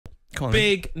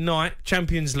big night,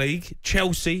 Champions League.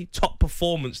 Chelsea, top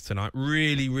performance tonight.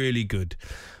 Really, really good.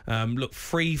 Look,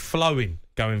 free-flowing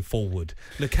going forward.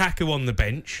 Lukaku on the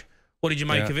bench. What did you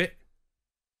make of it?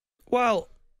 Well,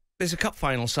 there's a cup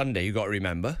final Sunday, you've got to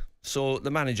remember. So the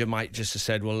manager might just have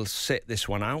said, well, sit this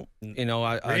one out. You know,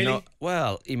 I know.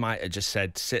 Well, he might have just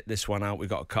said, sit this one out. We've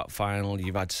got a cup final.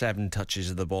 You've had 7 touches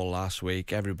of the ball last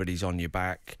week. Everybody's on your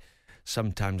back.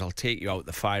 Sometimes I'll take you out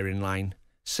the firing line,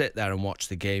 sit there and watch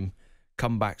the game,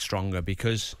 come back stronger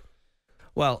because,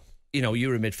 well, you know,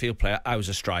 you're a midfield player. I was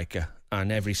a striker.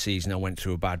 And every season I went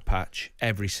through a bad patch.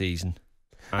 Every season.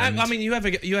 And I mean, you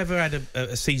ever had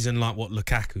a season like what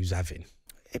Lukaku's having?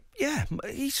 Yeah,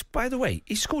 by the way,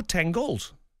 he scored 10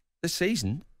 goals this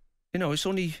season. You know, it's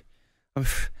only...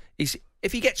 if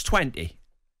he gets 20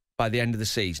 by the end of the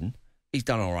season, he's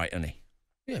done all right, hasn't he?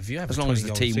 Yeah, if you have as long as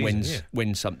the team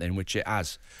wins something, which it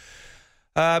has.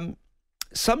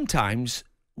 Sometimes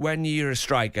when you're a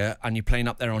striker and you're playing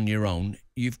up there on your own,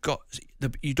 you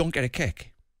don't get a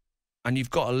kick. And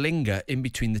you've got to linger in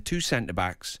between the 2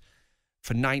 centre-backs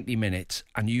for 90 minutes,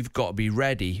 and you've got to be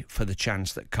ready for the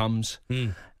chance that comes.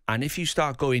 And if you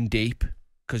start going deep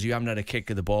because you haven't had a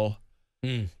kick of the ball,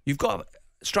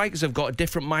 strikers have got a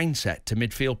different mindset to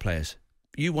midfield players.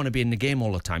 You want to be in the game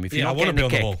all the time. If you're not getting a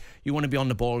kick, you want to be on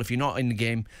the ball. If you're not in the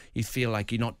game, you feel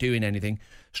like you're not doing anything.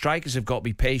 Strikers have got to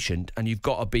be patient, and you've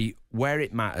got to be where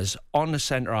it matters, on the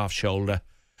centre-half shoulder,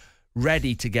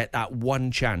 ready to get that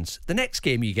one chance. The next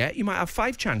game you get, you might have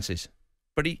 5 chances.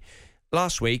 But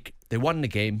last week, they won the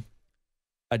game.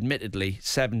 Admittedly,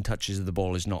 7 touches of the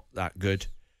ball is not that good.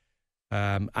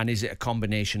 And is it a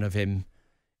combination of him?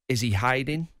 Is he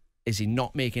hiding? Is he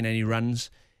not making any runs?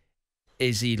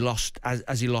 Has he lost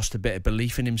a bit of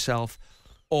belief in himself?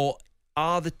 Or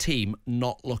are the team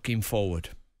not looking forward?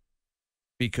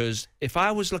 Because if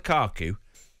I was Lukaku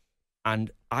and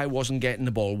I wasn't getting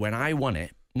the ball when I want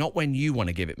it, not when you want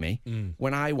to give it me,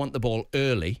 when I want the ball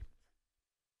early,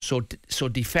 so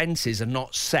defences are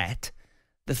not set,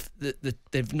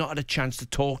 they've not had a chance to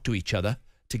talk to each other,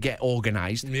 to get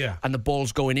organised, and the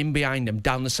ball's going in behind them,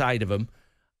 down the side of them,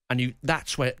 and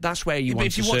that's where you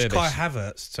want to service. If you watch Kai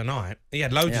Havertz tonight, he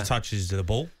had loads of touches to the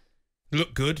ball,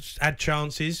 looked good, had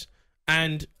chances,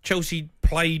 and Chelsea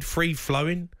played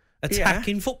free-flowing,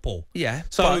 attacking football. Yeah,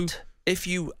 but if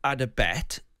you had a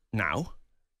bet now,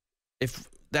 if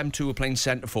them two were playing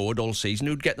centre-forward all season,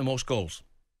 who'd get the most goals?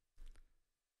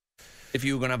 If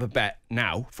you were going to have a bet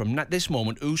now, from this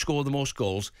moment, who scored the most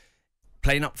goals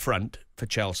playing up front for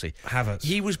Chelsea? Havertz.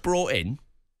 He was brought in.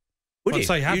 You'd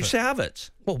say Havertz.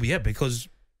 Well, yeah, because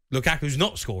Lukaku's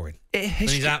not scoring. And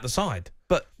he's out the side.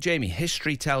 But, Jamie,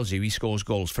 history tells you he scores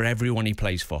goals for everyone he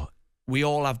plays for. We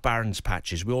all have Barron's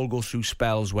patches. We all go through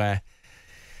spells where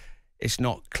it's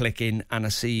not clicking, and I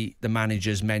see the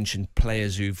managers mention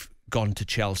players who've gone to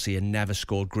Chelsea and never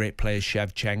scored. Great players,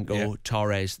 Shevchenko,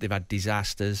 Torres, they've had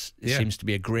disasters. It seems to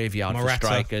be a graveyard for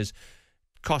strikers.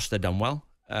 Costa done well.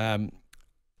 I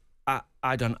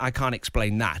can't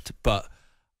explain that, but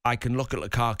I can look at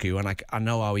Lukaku and I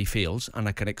know how he feels, and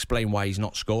I can explain why he's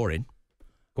not scoring,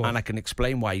 and I can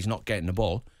explain why he's not getting the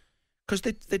ball, because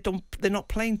they're not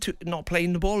playing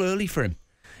the ball early for him.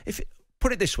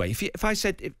 Put it this way, if I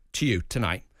said to you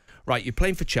tonight, right, you're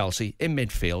playing for Chelsea in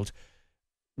midfield,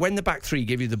 when the back three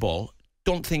give you the ball,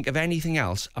 don't think of anything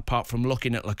else apart from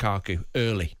looking at Lukaku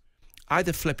early.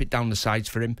 Either flip it down the sides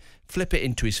for him, flip it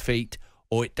into his feet,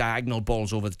 or it diagonal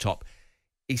balls over the top.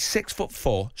 He's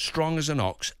 6'4", strong as an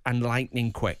ox, and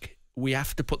lightning quick. We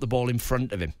have to put the ball in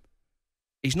front of him.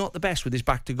 He's not the best with his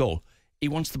back to goal. He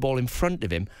wants the ball in front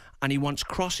of him, and he wants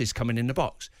crosses coming in the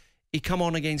box. He come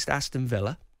on against Aston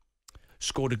Villa,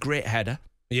 scored a great header,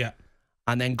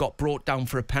 and then got brought down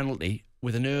for a penalty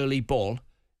with an early ball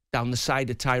down the side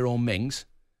of Tyrone Mings,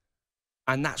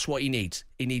 and that's what he needs.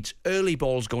 He needs early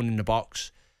balls going in the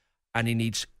box, and he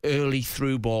needs early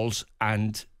through balls,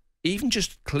 and even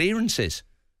just clearances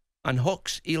and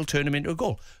hooks. He'll turn them into a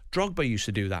goal. Drogba used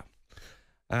to do that,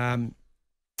 and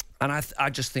I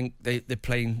just think they're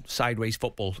playing sideways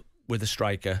football with a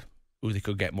striker who they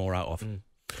could get more out of.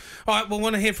 All right, we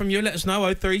want to hear from you. Let us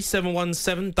know.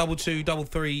 03717 22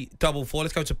 3344.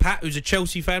 Let's go to Pat, who's a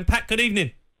Chelsea fan. Pat, good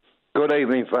evening. Good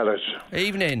evening, fellas.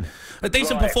 Evening. A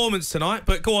decent performance tonight,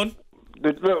 but go on.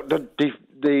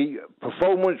 The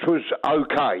performance was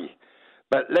okay,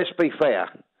 but let's be fair.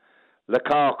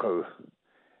 Lukaku.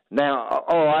 Now,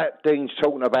 all right, Dean's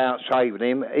talking about saving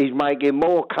him. He's making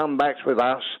more comebacks with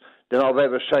us than I've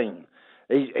ever seen.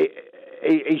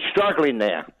 He's struggling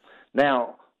there.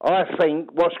 Now, I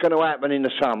think what's going to happen in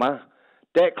the summer,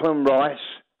 Declan Rice,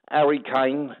 Harry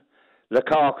Kane,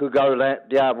 Lukaku go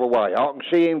the other way. I can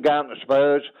see him going to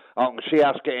Spurs. I can see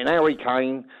us getting Harry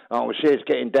Kane. I can see us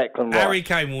getting Declan Rice. Harry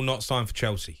Kane will not sign for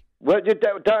Chelsea. Well,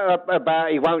 don't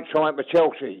about he won't sign for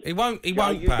Chelsea. He won't,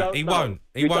 Pat. He won't.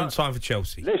 He won't sign for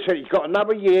Chelsea. Listen, he's got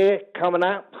another year coming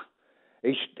up.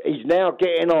 He's now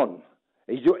getting on.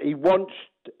 He wants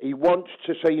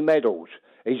to see medals.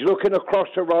 He's looking across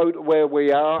the road to where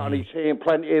we are, and he's seeing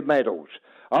plenty of medals.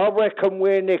 I reckon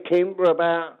we're nicking for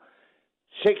about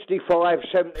 65,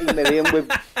 70 million with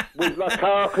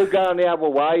Lukaku going the other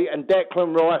way, and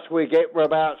Declan Rice we get for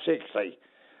about 60.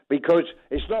 Because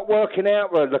it's not working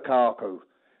out for Lukaku.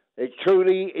 It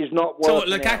truly is not working out. So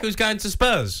what, Lukaku's going to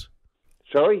Spurs?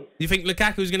 Sorry? You think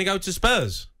Lukaku's going to go to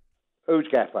Spurs? Who's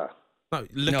gaffer? No,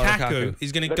 Lukaku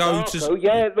is going to go to...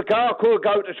 Yeah, Lukaku will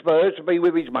go to Spurs to be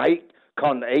with his mate,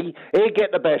 Conte. He'll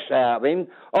get the best out of him.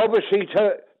 Obviously,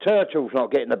 Turtle's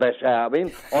not getting the best out of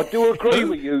him. I do agree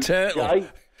with you, Jay.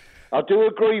 I do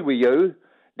agree with you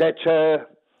that...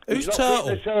 Who's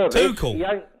Turtle?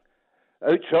 Tuchel?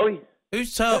 Sorry?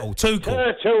 Who's Turtle? Tuchel.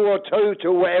 Turtle or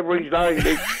Tuchel, whatever his name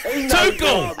is.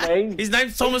 Tuchel! I mean. His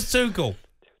name's Thomas Tuchel.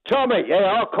 Tommy, yeah,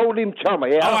 I'll call him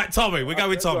Tommy. Yeah. All right, Tommy, we go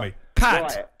with Tommy.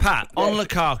 Pat, on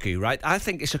Lukaku, right? I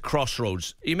think it's a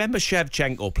crossroads. You remember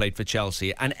Shevchenko played for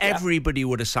Chelsea, and everybody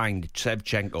would have signed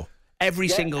Shevchenko. Every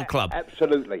single club.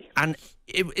 Absolutely. And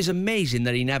it is amazing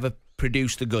that he never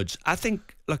produced the goods. I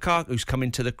think Lukaku's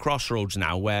coming to the crossroads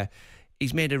now where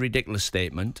he's made a ridiculous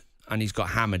statement and he's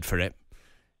got hammered for it.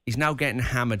 He's now getting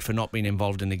hammered for not being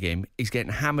involved in the game. He's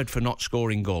getting hammered for not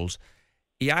scoring goals.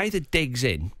 He either digs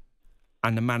in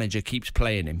and the manager keeps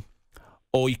playing him,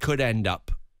 or he could end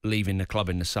up leaving the club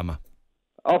in the summer.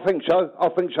 I think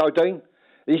so, Dean.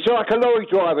 He's like a lorry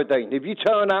driver, Dean. If you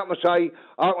turn up and say,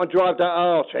 I can drive that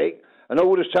Arctic, and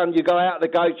all of a sudden you go out the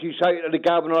gates, you say to the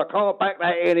governor, I can't back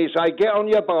that in, he say, get on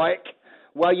your bike,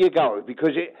 where you go,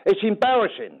 because it's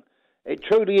embarrassing. It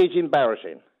truly is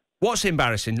embarrassing. What's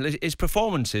embarrassing? His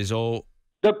performances or...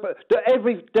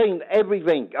 Everything.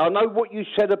 I know what you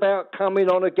said about coming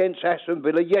on against Aston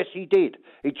Villa. Yes, he did.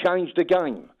 He changed the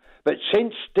game. But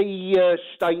since the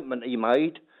statement he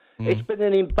made, it's been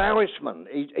an embarrassment.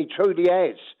 He truly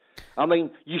has. I mean,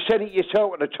 you said it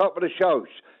yourself at the top of the show.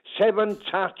 7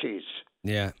 touches.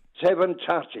 Yeah. 7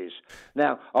 touches.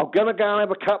 Now, I'm going to go and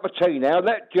have a cup of tea now.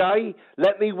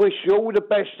 Let me wish you all the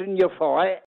best in your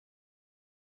fight.